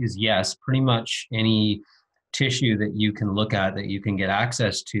yes. Pretty much any tissue that you can look at, that you can get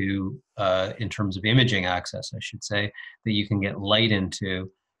access to in terms of imaging access, I should say, that you can get light into,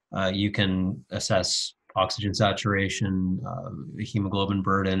 you can assess oxygen saturation, hemoglobin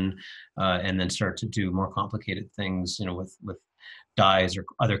burden, and then start to do more complicated things, with dyes or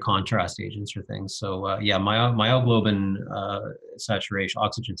other contrast agents or things. So yeah, myoglobin saturation,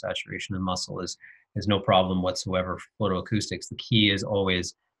 oxygen saturation in muscle is no problem whatsoever for photoacoustics. The key is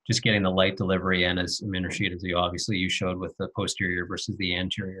always just getting the light delivery, and as Rashid, as you showed with the posterior versus the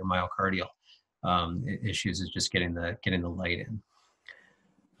anterior myocardial issues, is just getting the light in.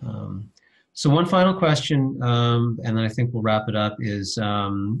 So one final question, and then I think we'll wrap it up, is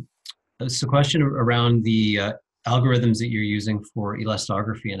it's a question around the algorithms that you're using for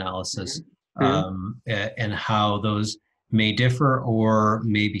elastography analysis, and how those may differ or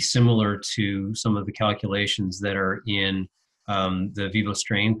may be similar to some of the calculations that are in the Vevo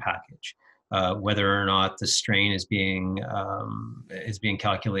strain package. Whether or not the strain is being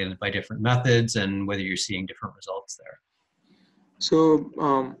calculated by different methods, and whether you're seeing different results there.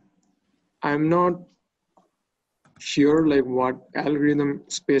 So I'm not sure like what algorithm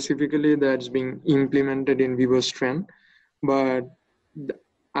specifically that's being implemented in Vevo strain, but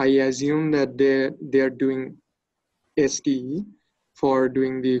I assume that they're doing STE for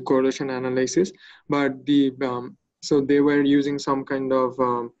doing the correlation analysis, but so they were using some kind of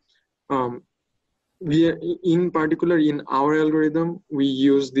in particular in our algorithm we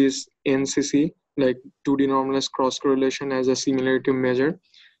use this NCC, like 2D normalized cross correlation, as a similarity measure.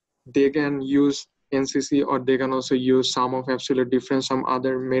 They can use NCC, or they can also use sum of absolute difference, some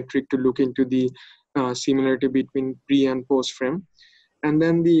other metric, to look into the similarity between pre and post frame. And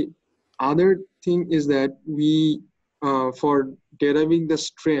then the other thing is that we for deriving the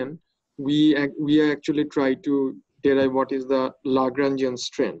strain, we actually try to derive what is the Lagrangian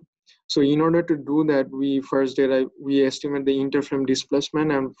strain. So in order to do that, we estimate the interframe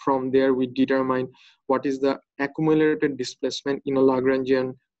displacement, and from there we determine what is the accumulated displacement in a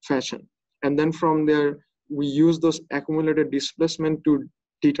Lagrangian fashion. And then from there, we use those accumulated displacement to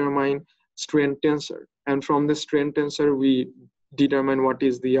determine strain tensor. And from the strain tensor, we determine what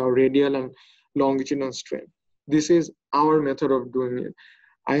is the radial and longitudinal strain. This is our method of doing it.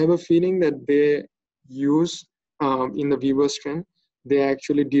 I have a feeling that they use in the Vevo strain, they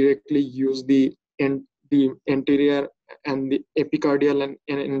actually directly use the anterior and the epicardial and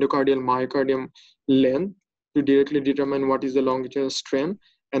endocardial myocardium length to directly determine what is the longitudinal strain,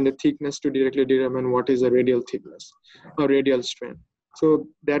 and the thickness to directly determine what is the radial thickness or radial strain. So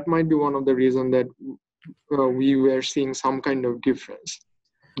that might be one of the reasons that we were seeing some kind of difference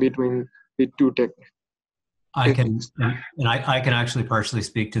between the two techniques. I can actually partially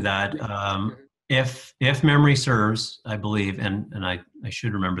speak to that. If memory serves, I believe, and I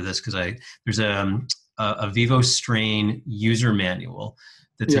should remember this because there's a Vevo strain user manual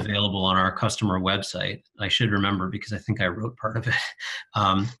that's available on our customer website. I should remember because I think I wrote part of it.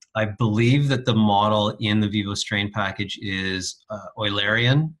 I believe that the model in the Vevo strain package is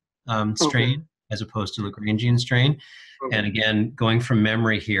Eulerian strain as opposed to Lagrangian strain. Okay. And again, going from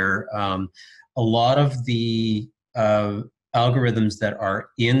memory here, a lot of the algorithms that are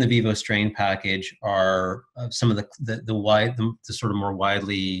in the Vevo strain package are some of the sort of more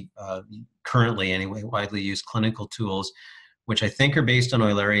widely, currently anyway, widely used clinical tools, which I think are based on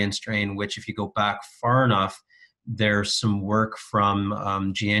Eulerian strain, which if you go back far enough, there's some work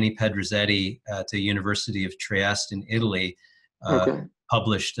from Gianni Pedrazzetti at the University of Trieste in Italy,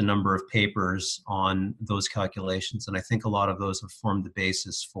 published a number of papers on those calculations. And I think a lot of those have formed the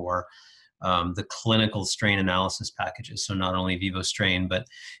basis for the clinical strain analysis packages. So not only Vevo strain, but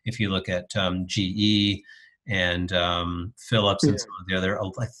if you look at GE and Philips and some of the other,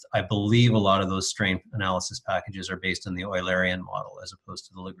 I believe a lot of those strain analysis packages are based on the Eulerian model as opposed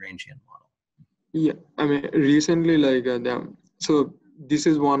to the Lagrangian model. Yeah, I mean, recently, so this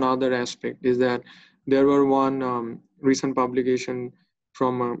is one other aspect, is that there were one recent publication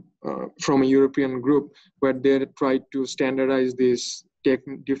from a European group where they tried to standardize these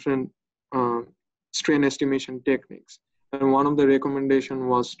different strain estimation techniques. And one of the recommendation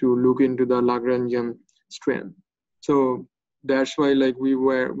was to look into the Lagrangian strain. So that's why we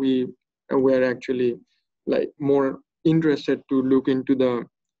were actually more interested to look into the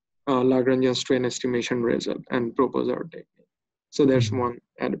Lagrangian strain estimation result and propose our technique. So there's one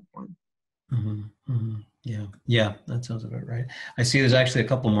added point. Yeah, that sounds about right. I see there's actually a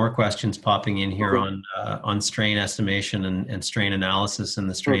couple more questions popping in here on strain estimation and strain analysis and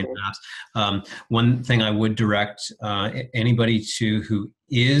the strain maps. One thing I would direct anybody to who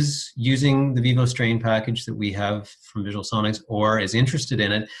is using the Vevo strain package that we have from VisualSonics or is interested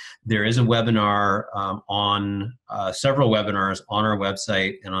in it, there is a webinar on several webinars on our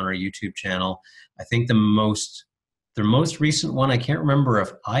website and on our YouTube channel. I think the most recent one, I can't remember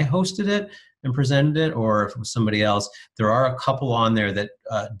if I hosted it and presented it or if it was somebody else. There are a couple on there that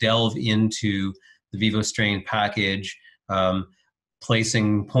delve into the Vevo strain package,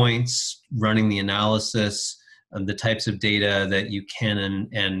 placing points, running the analysis, the types of data that you can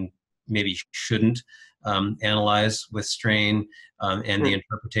and maybe shouldn't analyze with strain, and the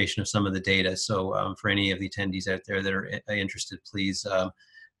interpretation of some of the data. So for any of the attendees out there that are interested, please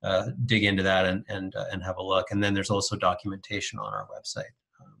dig into that and have a look. And then there's also documentation on our website.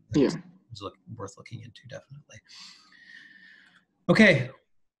 Is worth looking into, definitely. Okay,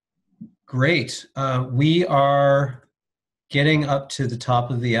 great. We are getting up to the top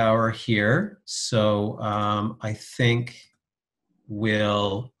of the hour here, so I think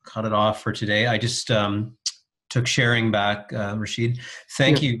we'll cut it off for today. I just took sharing back, Rashid.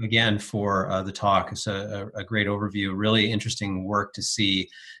 Thank you again for the talk. It's a great overview, really interesting work to see,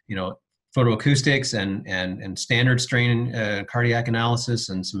 photoacoustics and standard strain cardiac analysis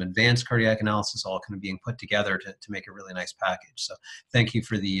and some advanced cardiac analysis all kind of being put together to make a really nice package. So thank you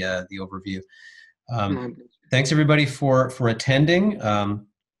for the overview. Thanks everybody for attending.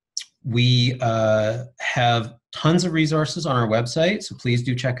 We have tons of resources on our website, so please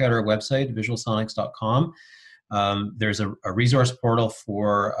do check out our website, visualsonics.com. There's a resource portal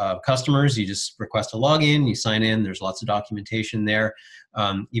for customers. You just request a login, you sign in, there's lots of documentation there.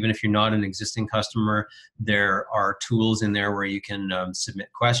 Even if you're not an existing customer, there are tools in there where you can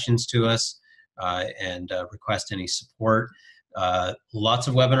submit questions to us and request any support. Lots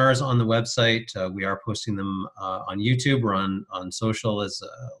of webinars on the website. We are posting them on YouTube or on social, as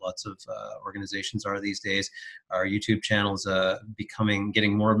lots of organizations are these days. Our YouTube channel is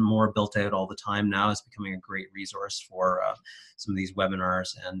getting more and more built out all the time now. It's becoming a great resource for some of these webinars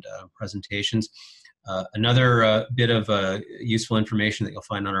and presentations. Another bit of useful information that you'll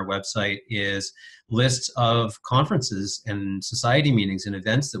find on our website is lists of conferences and society meetings and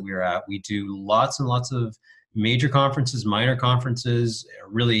events that we're at. We do lots and lots of major conferences, minor conferences,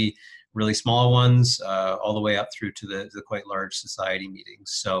 really small ones, all the way up through to the quite large society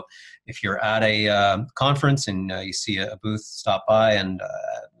meetings. So if you're at a conference and you see a booth, stop by and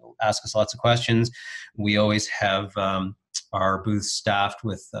ask us lots of questions. We always have our booth staffed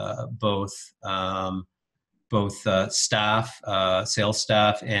with both staff, sales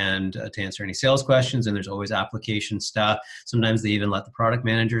staff, and to answer any sales questions. And there's always application staff. Sometimes they even let the product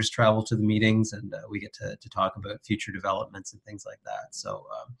managers travel to the meetings, and we get to talk about future developments and things like that. So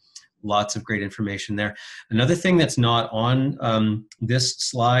lots of great information there. Another thing that's not on this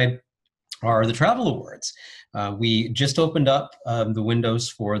slide are the travel awards. We just opened up the windows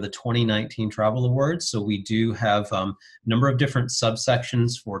for the 2019 travel awards. So we do have a number of different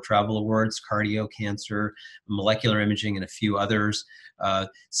subsections for travel awards: cardio, cancer, molecular imaging, and a few others.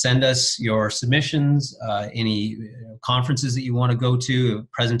 Send us your submissions, any conferences that you want to go to,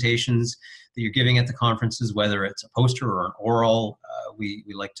 presentations that you're giving at the conferences, whether it's a poster or an oral. We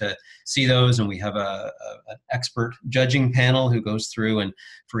like to see those, and we have an expert judging panel who goes through, and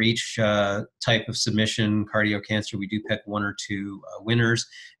for each type of submission, cardio, cancer, we do pick one or two winners,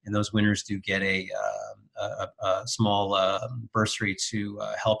 and those winners do get a small bursary to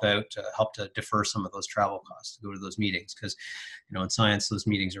help to defer some of those travel costs to go to those meetings, because in science those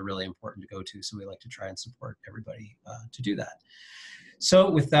meetings are really important to go to, so we like to try and support everybody to do that.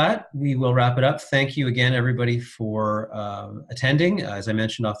 So with that, we will wrap it up. Thank you again, everybody, for attending. As I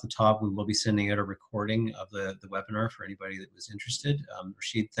mentioned off the top, we will be sending out a recording of the webinar for anybody that was interested.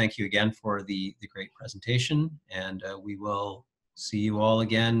 Rashid, thank you again for the great presentation, and we will see you all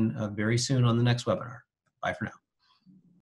again very soon on the next webinar. Bye for now.